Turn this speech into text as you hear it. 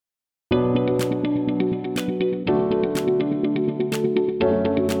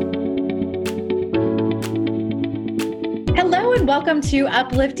welcome to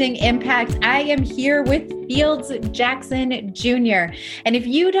Uplifting Impact. I am here with Fields Jackson Jr. And if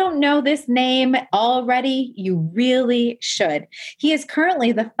you don't know this name already, you really should. He is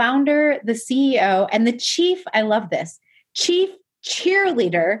currently the founder, the CEO, and the chief, I love this, chief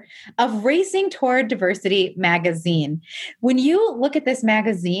cheerleader of Racing Toward Diversity magazine. When you look at this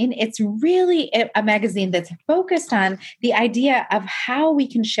magazine, it's really a magazine that's focused on the idea of how we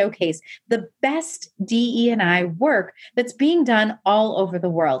can showcase the best DE&I work that's being done all over the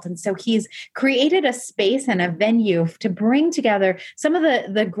world. And so he's created a space and a venue to bring together some of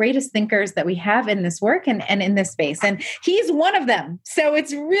the greatest thinkers that we have in this work and in this space. And he's one of them. So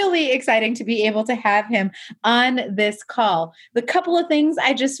it's really exciting to be able to have him on this call. The couple of things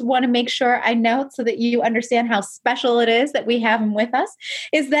I just want to make sure I note so that you understand how special it is that we have him with us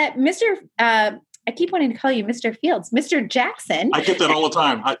is that I keep wanting to call you Mr. Fields, Mr. Jackson. I get that all the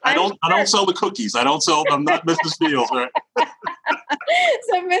time. I don't sell the cookies. I'm not Mrs. Fields, right?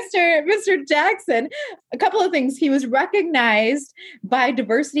 So Mr. Jackson, a couple of things. He was recognized by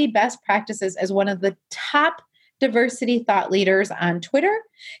Diversity Best Practices as one of the top diversity thought leaders on Twitter.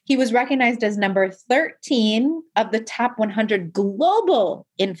 He was recognized as number 13 of the top 100 global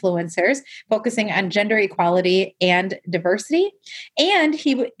influencers focusing on gender equality and diversity. And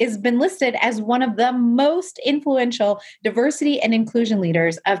he has been listed as one of the most influential diversity and inclusion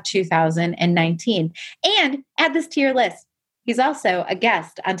leaders of 2019. And add this to your list. He's also a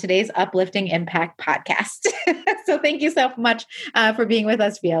guest on today's Uplifting Impact podcast. So thank you so much for being with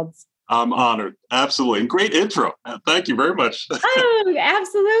us, Fields. I'm honored. Absolutely. And great intro. Thank you very much. Oh,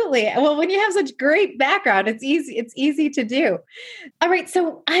 absolutely. Well, when you have such great background, it's easy to do. All right.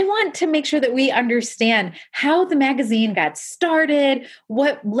 So I want to make sure that we understand how the magazine got started,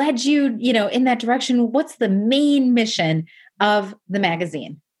 what led you, in that direction. What's the main mission of the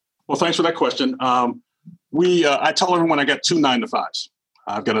magazine? Well, thanks for that question. I tell everyone I got two 9-to-5s.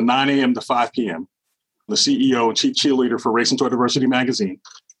 I've got a 9 a.m. to 5 p.m. I'm the CEO and chief cheerleader for Racing Toward Diversity magazine.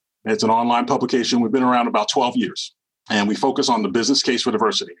 It's an online publication. We've been around about 12 years, and we focus on the business case for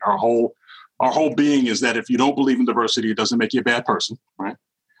diversity. Our whole being is that if you don't believe in diversity, it doesn't make you a bad person, right?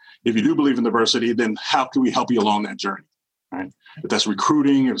 If you do believe in diversity, then how can we help you along that journey, right? If that's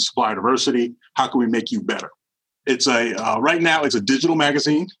recruiting, if it's supplier diversity, how can we make you better? It's right now, it's a digital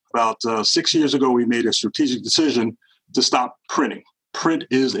magazine. About 6 years ago, we made a strategic decision to stop printing. Print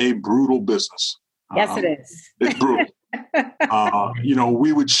is a brutal business. Yes, it is. It's brutal.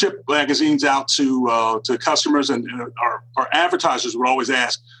 We would ship magazines out to customers, and our advertisers would always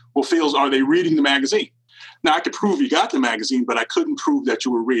ask, well, Fields, are they reading the magazine? Now, I could prove you got the magazine, but I couldn't prove that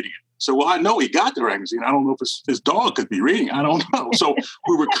you were reading it. So, well, I know he got the magazine. I don't know if his dog could be reading. I don't know. So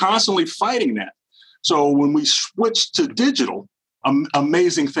we were constantly fighting that. So when we switched to digital,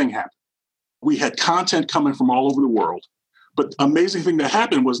 amazing thing happened. We had content coming from all over the world. But amazing thing that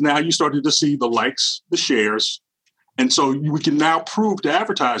happened was now you started to see the likes, the shares. And so we can now prove to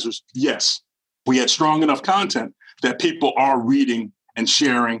advertisers, yes, we had strong enough content that people are reading and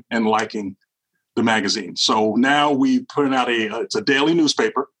sharing and liking the magazine. So now we put out it's a daily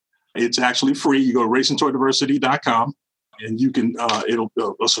newspaper. It's actually free. You go to racingtowarddiversity.com and you can,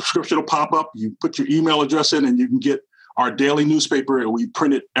 a subscription will pop up. You put your email address in and you can get our daily newspaper, and we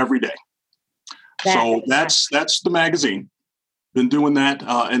print it every day. So that's the magazine. Been doing that.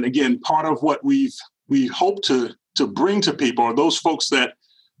 And again, part of what we hope to bring to people are those folks that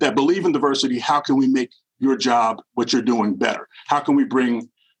believe in diversity. How can we make your job, what you're doing, better? How can we bring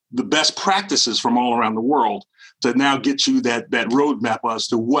the best practices from all around the world to now get you that roadmap as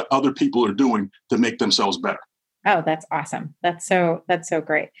to what other people are doing to make themselves better? Oh, that's awesome. That's so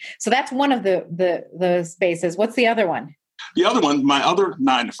great. So that's one of the spaces. What's the other one? The other one, my other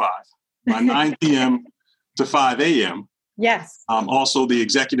 9 to 5, my 9 p.m. to 5 a.m. Yes. I'm also the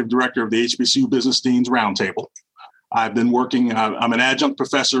executive director of the HBCU Business Deans Roundtable. I've been working, I'm an adjunct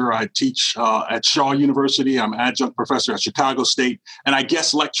professor. I teach at Shaw University. I'm an adjunct professor at Chicago State, and I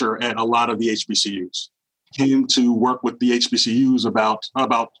guest lecture at a lot of the HBCUs. Came to work with the HBCUs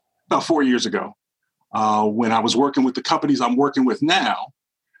about 4 years ago when I was working with the companies I'm working with now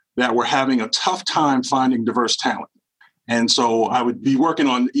that were having a tough time finding diverse talent. And so I would be working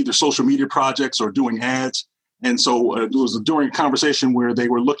on either social media projects or doing ads. And so it was during a conversation where they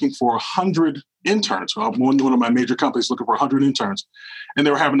were looking for 100 interns. One of my major companies looking for 100 interns, and they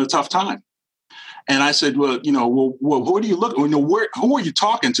were having a tough time. And I said, well, who do you look? Who are you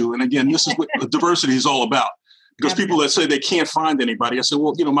talking to? And again, this is what diversity is all about. Because people that say they can't find anybody, I said,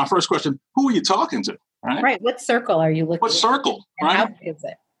 well, my first question, who are you talking to? Right. What circle are you looking at? What circle? Right. How is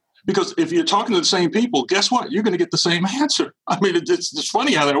it? Because if you're talking to the same people, guess what? You're going to get the same answer. I mean, it's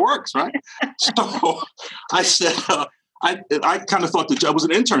funny how that works, right? So I said, I kind of thought the job was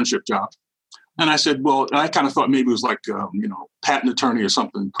an internship job. And I said, well, I kind of thought maybe it was like, patent attorney or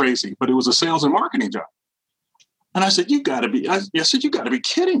something crazy, but it was a sales and marketing job. And I said, you got to be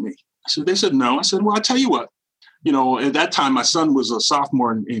kidding me. They said, no. I said, well, I'll tell you what, at that time, my son was a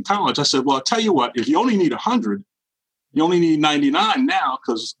sophomore in college. I said, well, I'll tell you what, if you only need 100, you only need 99 now,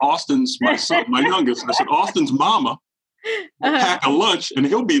 because Austin's my son, my youngest. I said, Austin's mama will pack a lunch and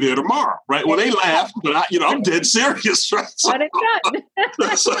he'll be there tomorrow, right? Well, they laughed, but I'm dead serious, right?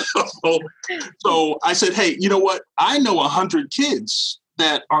 So I said, hey, you know what? I know 100 kids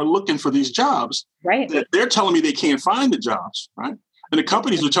that are looking for these jobs. Right. That they're telling me they can't find the jobs, right? And the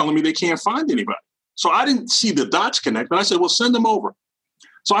companies are telling me they can't find anybody. So I didn't see the dots connect, but I said, well, send them over.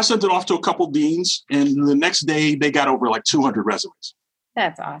 So I sent it off to a couple deans, and the next day they got over like 200 resumes.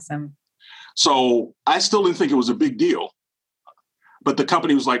 That's awesome. So I still didn't think it was a big deal. But the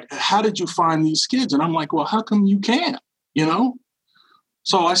company was like, how did you find these kids? And I'm like, well, how come you can't,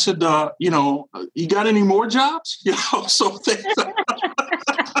 So I said, you got any more jobs? So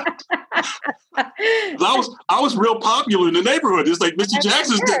I was real popular in the neighborhood. It's like, Mr.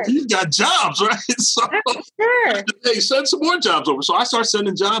 Jackson's he's got jobs, right? So hey, send some more jobs over. So I started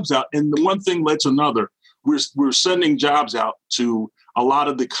sending jobs out, and the one thing led to another. We're sending jobs out to a lot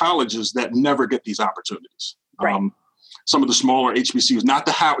of the colleges that never get these opportunities. Right. Some of the smaller HBCUs, not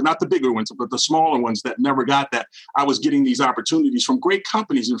the bigger ones, but the smaller ones that never got that. I was getting these opportunities from great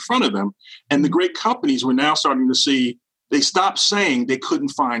companies in front of them, and the great companies were now starting to see. They stopped saying they couldn't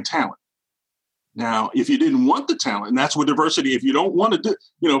find talent. Now, if you didn't want the talent, and that's where diversity, if you don't want to do,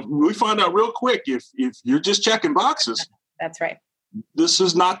 we find out real quick, if you're just checking boxes, that's right. This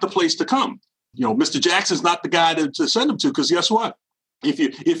is not the place to come. Mr. Jackson's not the guy to send them to, because guess what?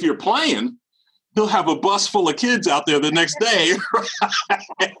 If you're playing, he'll have a bus full of kids out there the next day.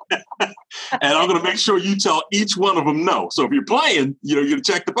 And I'm going to make sure you tell each one of them no. So if you're playing, you're going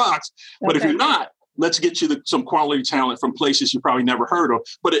to check the box. But if you're not, let's get you some quality talent from places you probably never heard of.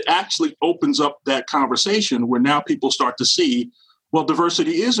 But it actually opens up that conversation where now people start to see, well,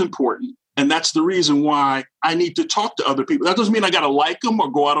 diversity is important. And that's the reason why I need to talk to other people. That doesn't mean I got to like them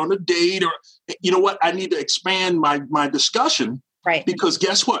or go out on a date or, you know what? I need to expand my discussion. Right. Because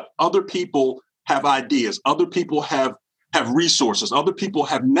guess what? Other people have ideas. Other people have resources. Other people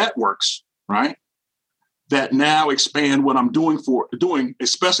have networks, right? That now expand what I'm doing,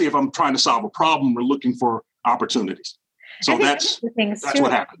 especially if I'm trying to solve a problem or looking for opportunities. So that's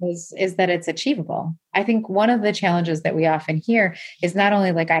what happens. Is that it's achievable. I think one of the challenges that we often hear is not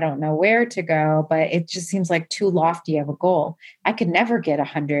only like, I don't know where to go, but it just seems like too lofty of a goal. I could never get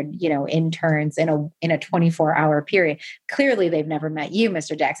 100, interns in a 24-hour period. Clearly, they've never met you,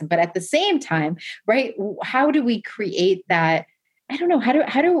 Mr. Jackson. But at the same time, right? How do we create that? I don't know.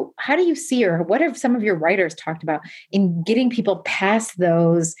 How do you see, or what have some of your writers talked about in getting people past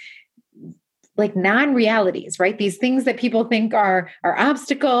those like non-realities, right? These things that people think are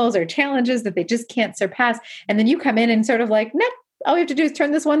obstacles or challenges that they just can't surpass. And then you come in and sort of like, nope, all we have to do is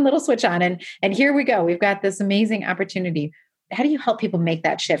turn this one little switch on and here we go. We've got this amazing opportunity. How do you help people make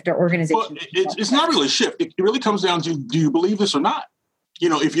that shift, or organizations? Well, it's not really a shift. It really comes down to, do you believe this or not?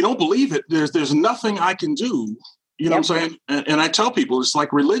 If you don't believe it, there's nothing I can do. You know what I'm saying? And I tell people it's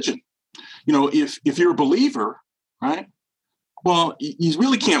like religion. If you're a believer, right? Well, you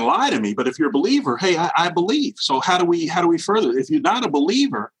really can't lie to me. But if you're a believer, hey, I believe. So how do we further? If you're not a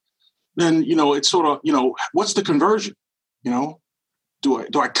believer, then it's sort of what's the conversion? Do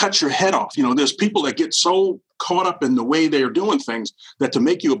I cut your head off? There's people that get so caught up in the way they are doing things that to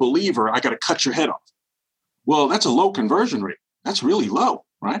make you a believer, I got to cut your head off. Well, that's a low conversion rate. That's really low,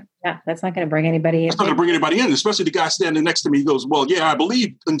 right? Yeah, that's not going to bring anybody in. It's not going to bring anybody in, especially the guy standing next to me. He goes, well, yeah, I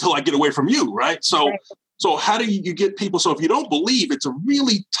believe until I get away from you, right? So how do you get people? So if you don't believe, it's a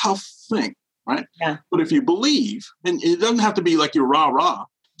really tough thing, right? Yeah. But if you believe, and it doesn't have to be like you're rah-rah,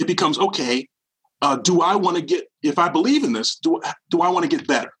 it becomes, okay, if I believe in this, do I want to get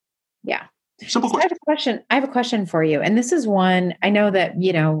better? Yeah. Simple question. I have a question for you. And this is one, I know that,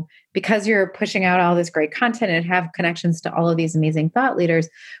 because you're pushing out all this great content and have connections to all of these amazing thought leaders,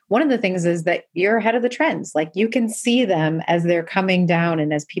 one of the things is that you're ahead of the trends. Like you can see them as they're coming down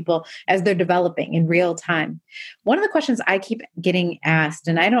and as they're developing in real time. One of the questions I keep getting asked,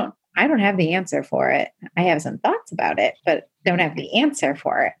 and I don't have the answer for it. I have some thoughts about it, but don't have the answer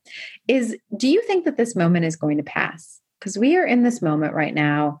for it, is, do you think that this moment is going to pass? Because we are in this moment right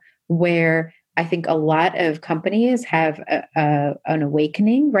now where I think a lot of companies have an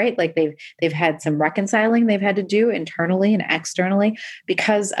awakening, right? Like they've had some reconciling they've had to do internally and externally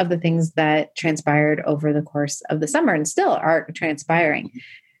because of the things that transpired over the course of the summer and still are transpiring.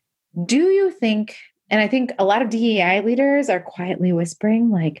 Do you think, And I think a lot of DEI leaders are quietly whispering,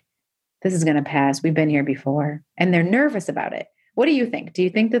 like, this is going to pass. We've been here before. And they're nervous about it. What do you think? Do you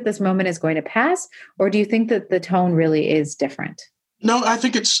think that this moment is going to pass? Or do you think that the tone really is different? No, I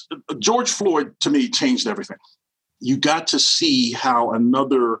think it's George Floyd, to me, changed everything. You got to see how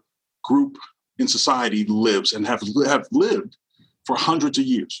another group in society lives and have lived for hundreds of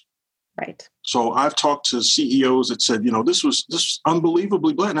years. Right. So I've talked to CEOs that said, this was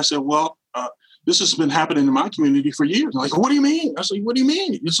unbelievably black. And I said, well, this has been happening in my community for years. Like, what do you mean? I said, what do you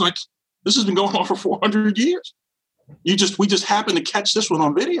mean? It's like, this has been going on for 400 years. We just happened to catch this one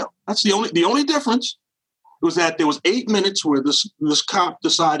on video. That's the only difference was that there was 8 minutes where this cop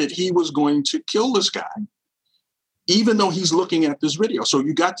decided he was going to kill this guy, even though he's looking at this video. So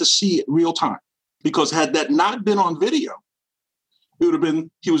you got to see it real time, because had that not been on video, it would have been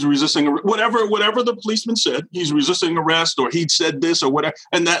he was resisting whatever the policeman said. He's resisting arrest, or he'd said this or whatever,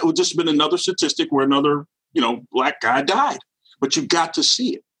 and that would just been another statistic where another black guy died. But you got to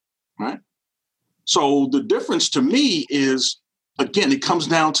see it, right? So the difference to me is, again, it comes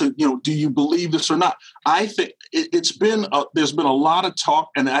down to do you believe this or not? I think there's been a lot of talk,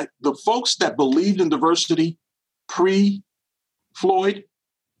 and the folks that believed in diversity pre-Floyd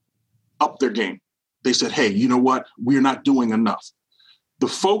upped their game. They said, "Hey, you know what? We're not doing enough." The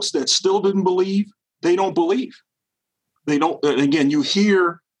folks that still didn't believe, they don't believe. They don't. Again, you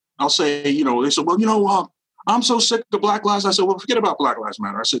hear, I'll say, they said, well, I'm so sick of Black Lives. I said, well, forget about Black Lives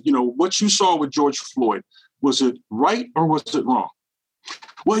Matter. I said, what you saw with George Floyd, was it right or was it wrong?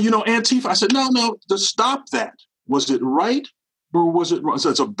 Well, Antifa. I said, no, to stop that. Was it right or was it wrong? So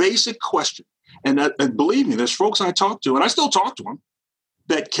it's a basic question. And believe me, there's folks I talk to, and I still talk to them,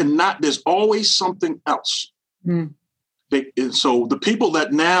 that cannot, there's always something else. Mm. So the people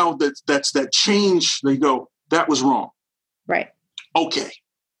that now that's that change, they go, that was wrong. Right. Okay.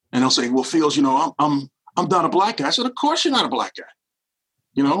 And they'll say, well, Fields, I'm not a black guy. I said, of course you're not a black guy.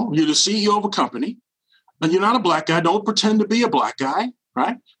 You're the CEO of a company, and you're not a black guy. Don't pretend to be a black guy,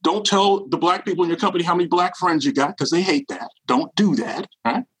 right? Don't tell the black people in your company how many black friends you got, because they hate that. Don't do that,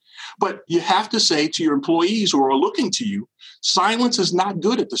 right? But you have to say to your employees who are looking to you, silence is not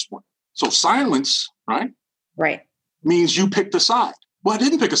good at this point. So silence, right? Right. Means you picked a side. Well, I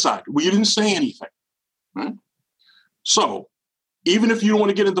didn't pick a side. Well, you didn't say anything, right? So even if you don't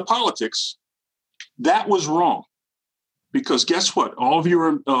want to get into politics, that was wrong. Because guess what? All of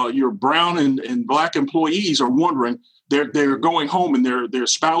your brown and black employees are wondering, they're going home, and their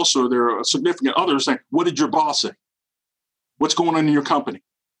spouse or their significant other is saying, what did your boss say? What's going on in your company?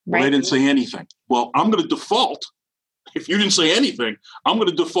 Well, they didn't say anything. Well, I'm going to default. If you didn't say anything, I'm going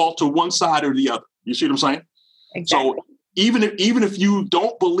to default to one side or the other. You see what I'm saying? Exactly. So even if you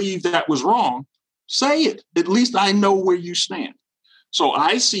don't believe that was wrong, say it. At least I know where you stand. So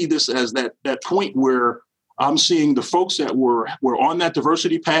I see this as that point where I'm seeing the folks that were on that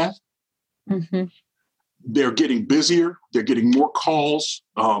diversity path. Mm-hmm. They're getting busier. They're getting more calls.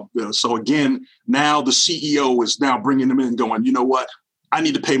 So again, now the CEO is now bringing them in, going, you know what? I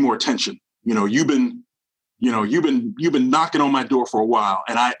need to pay more attention. You've been knocking on my door for a while,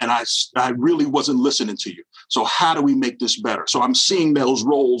 and I really wasn't listening to you. So how do we make this better? So I'm seeing those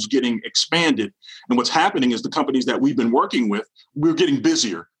roles getting expanded. And what's happening is the companies that we've been working with, we're getting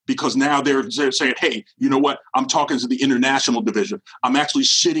busier, because now they're saying, hey, you know what? I'm talking to the international division. I'm actually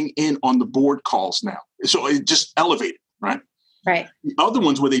sitting in on the board calls now. So it just elevated, right? Right. The other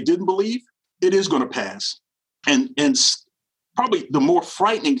ones where they didn't believe, it is going to pass. And probably the more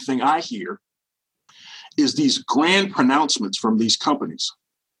frightening thing I hear is these grand pronouncements from these companies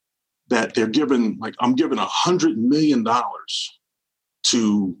that they're given, like, I'm giving $100 million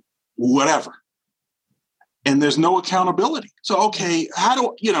to whatever. And there's no accountability. So, okay,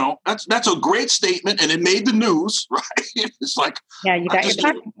 that's a great statement, and it made the news, right? It's like, yeah, you got your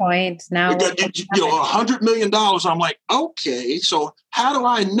talking point now. $100 million. I'm like, okay, so how do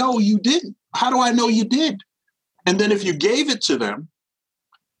I know you didn't? How do I know you did? And then if you gave it to them,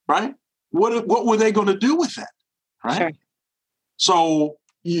 right? What were they going to do with that, right? Sure. So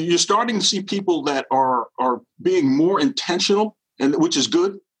you're starting to see people that are being more intentional, and which is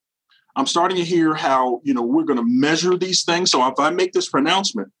good. I'm starting to hear how, we're going to measure these things. So if I make this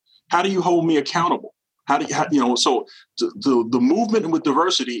pronouncement, how do you hold me accountable? So the movement with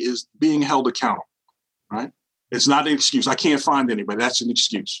diversity is being held accountable, right? It's not an excuse. I can't find anybody. That's an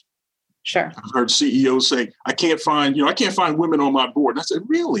excuse. Sure. I've heard CEOs say, I can't find women on my board. And I said,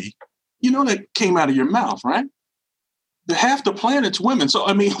 really? That came out of your mouth, right? Half the planet's women. So,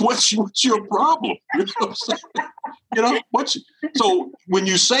 I mean, what's your problem? You know what I'm saying? So when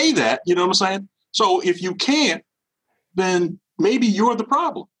you say that, you know what I'm saying? So if you can't, then maybe you're the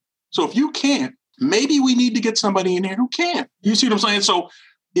problem. So if you can't, maybe we need to get somebody in here who can. You see what I'm saying? So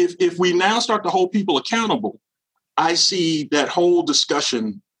if we now start to hold people accountable, I see that whole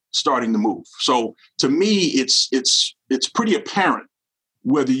discussion starting to move. So to me, it's pretty apparent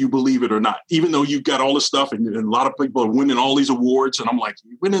whether you believe it or not, even though you've got all this stuff and a lot of people are winning all these awards. And I'm like,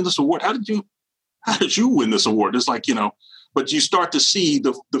 you winning this award? How did you win this award? It's like, but you start to see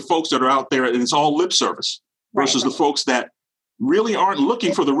the folks that are out there and it's all lip service versus the folks that really aren't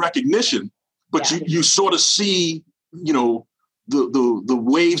looking for the recognition, but you sort of see, the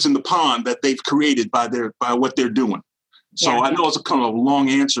waves in the pond that they've created by what they're doing. So I know it's a kind of a long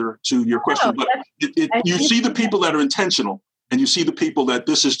answer to your question, but you see the people that are intentional and you see the people that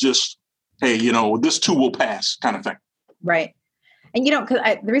this is just, hey, this too will pass kind of thing. Right. And, because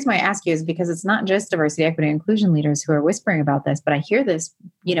the reason why I ask you is because it's not just diversity, equity, and inclusion leaders who are whispering about this, but I hear this,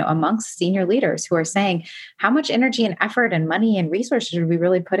 amongst senior leaders who are saying, how much energy and effort and money and resources should we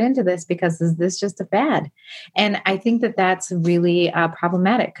really put into this? Because is this just a fad? And I think that that's really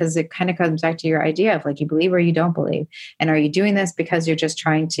problematic because it kind of comes back to your idea of like, you believe or you don't believe. And are you doing this because you're just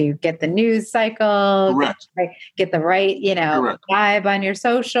trying to get the news cycle, get the right, vibe on your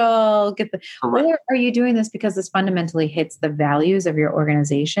social, or are you doing this because this fundamentally hits the values of your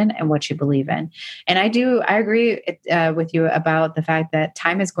organization and what you believe in? And I agree with you about the fact that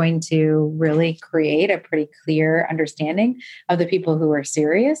time is going to really create a pretty clear understanding of the people who are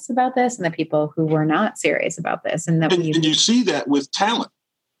serious about this and the people who were not serious about this. And you see that with talent.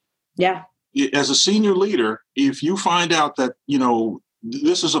 Yeah. As a senior leader, if you find out that,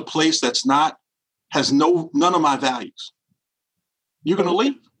 this is a place that's has none of my values, you're going to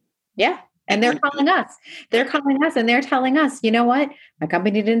leave. Yeah. And they're calling us. They're calling us and they're telling us, you know what? My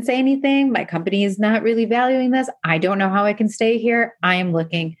company didn't say anything. My company is not really valuing this. I don't know how I can stay here. I am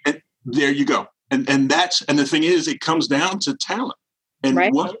looking. And there you go. And the thing is, it comes down to talent. And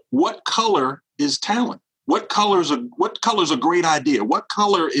what color is talent? What color's a great idea? What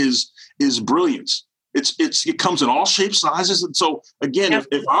color is brilliance? It comes in all shapes, sizes. And so again,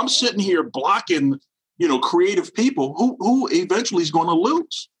 if I'm sitting here blocking, creative people, who eventually is going to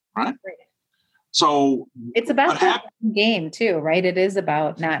lose, right? So it's about the game too, right? It is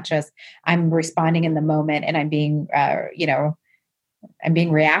about not just I'm responding in the moment and I'm being, I'm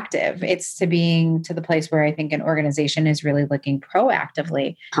being reactive. It's to being to the place where I think an organization is really looking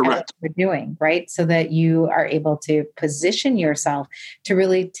proactively at what we're doing, right? So that you are able to position yourself to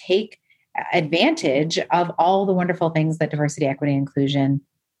really take advantage of all the wonderful things that diversity, equity, and inclusion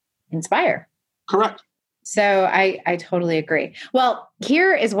inspire. Correct. So I totally agree. Well,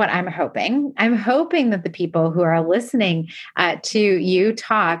 here is what I'm hoping. I'm hoping that the people who are listening to you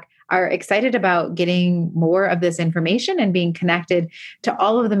talk are excited about getting more of this information and being connected to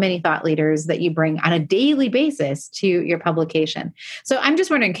all of the many thought leaders that you bring on a daily basis to your publication. So I'm just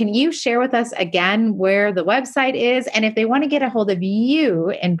wondering, can you share with us again where the website is? And if they want to get a hold of you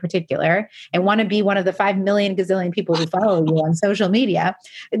in particular and want to be one of the 5 million gazillion people who follow you on social media,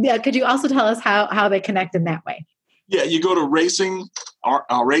 could you also tell us how they connect in that way? Yeah, you go to racing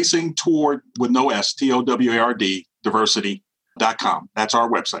toward with no S, TOWARD, diversity.com. That's our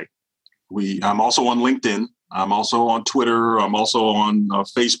website. I'm also on LinkedIn. I'm also on Twitter. I'm also on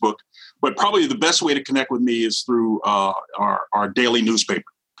Facebook. But probably the best way to connect with me is through our daily newspaper.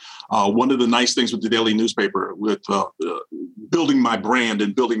 One of the nice things with the daily newspaper, with building my brand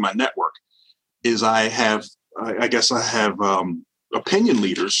and building my network, is I have opinion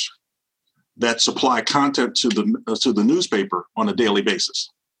leaders that supply content to the newspaper on a daily basis.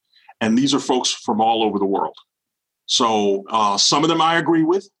 And these are folks from all over the world. So some of them I agree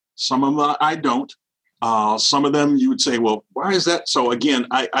with. Some of them I don't. Some of them you would say, well, why is that? So again,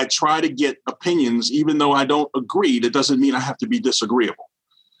 I try to get opinions, even though I don't agree. That doesn't mean I have to be disagreeable.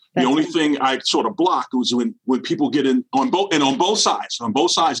 The only thing I sort of block was when people get in on both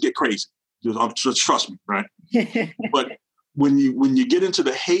sides get crazy. Just trust me, right? But when you get into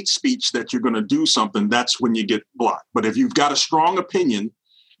the hate speech that you're going to do something, that's when you get blocked. But if you've got a strong opinion,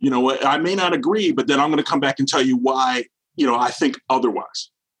 I may not agree, but then I'm going to come back and tell you why, I think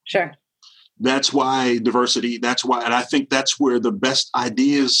otherwise. Sure. That's why diversity, and I think that's where the best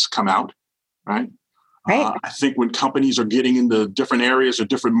ideas come out, right? Right. I think when companies are getting into different areas or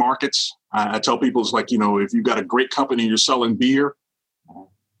different markets, I tell people it's like, if you've got a great company and you're selling beer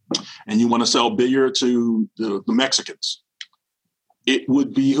and you want to sell beer to the Mexicans, it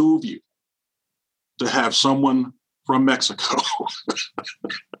would behoove you to have someone from Mexico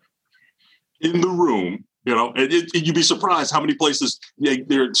in the room You know, and you'd be surprised how many places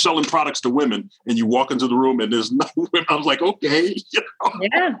they're selling products to women, and you walk into the room and there's no women. I was like, okay, you know,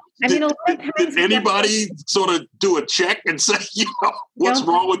 yeah. I mean, did anybody sort of do a check and say, you know, what's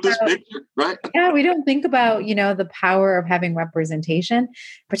wrong with this picture, right? Yeah, we don't think about, you know, the power of having representation,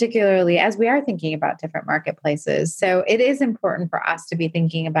 particularly as we are thinking about different marketplaces. So it is important for us to be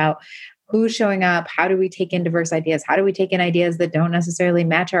thinking about who's showing up? How do we take in diverse ideas? How do we take in ideas that don't necessarily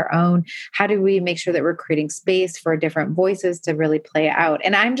match our own? How do we make sure that we're creating space for different voices to really play out?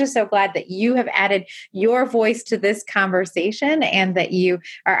 And I'm just so glad that you have added your voice to this conversation and that you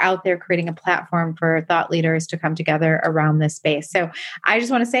are out there creating a platform for thought leaders to come together around this space. So I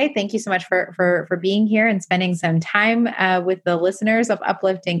just want to say thank you so much for being here and spending some time with the listeners of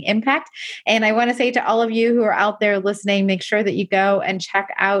Uplifting Impact. And I want to say to all of you who are out there listening, make sure that you go and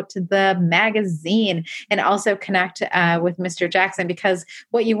check out the magazine and also connect with Mr. Jackson, because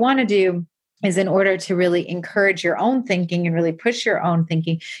what you want to do is, in order to really encourage your own thinking and really push your own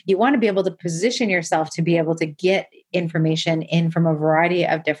thinking, you want to be able to position yourself to be able to get information in from a variety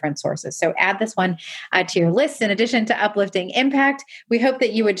of different sources. So add this one to your list in addition to Uplifting Impact. We hope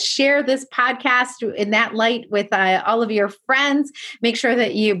that you would share this podcast in that light with all of your friends. Make sure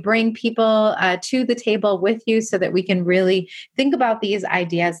that you bring people to the table with you so that we can really think about these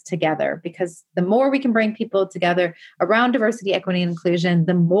ideas together, because the more we can bring people together around diversity, equity, and inclusion,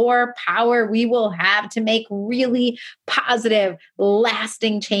 the more power we will have to make really positive,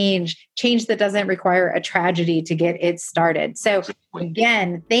 lasting change that doesn't require a tragedy to get it started. So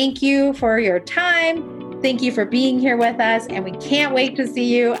again, thank you for your time. Thank you for being here with us. And we can't wait to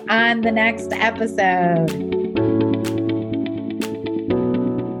see you on the next episode.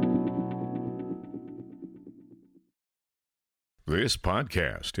 This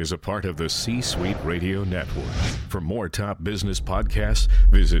podcast is a part of the C-Suite Radio Network. For more top business podcasts,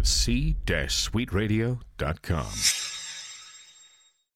 visit c-suiteradio.com.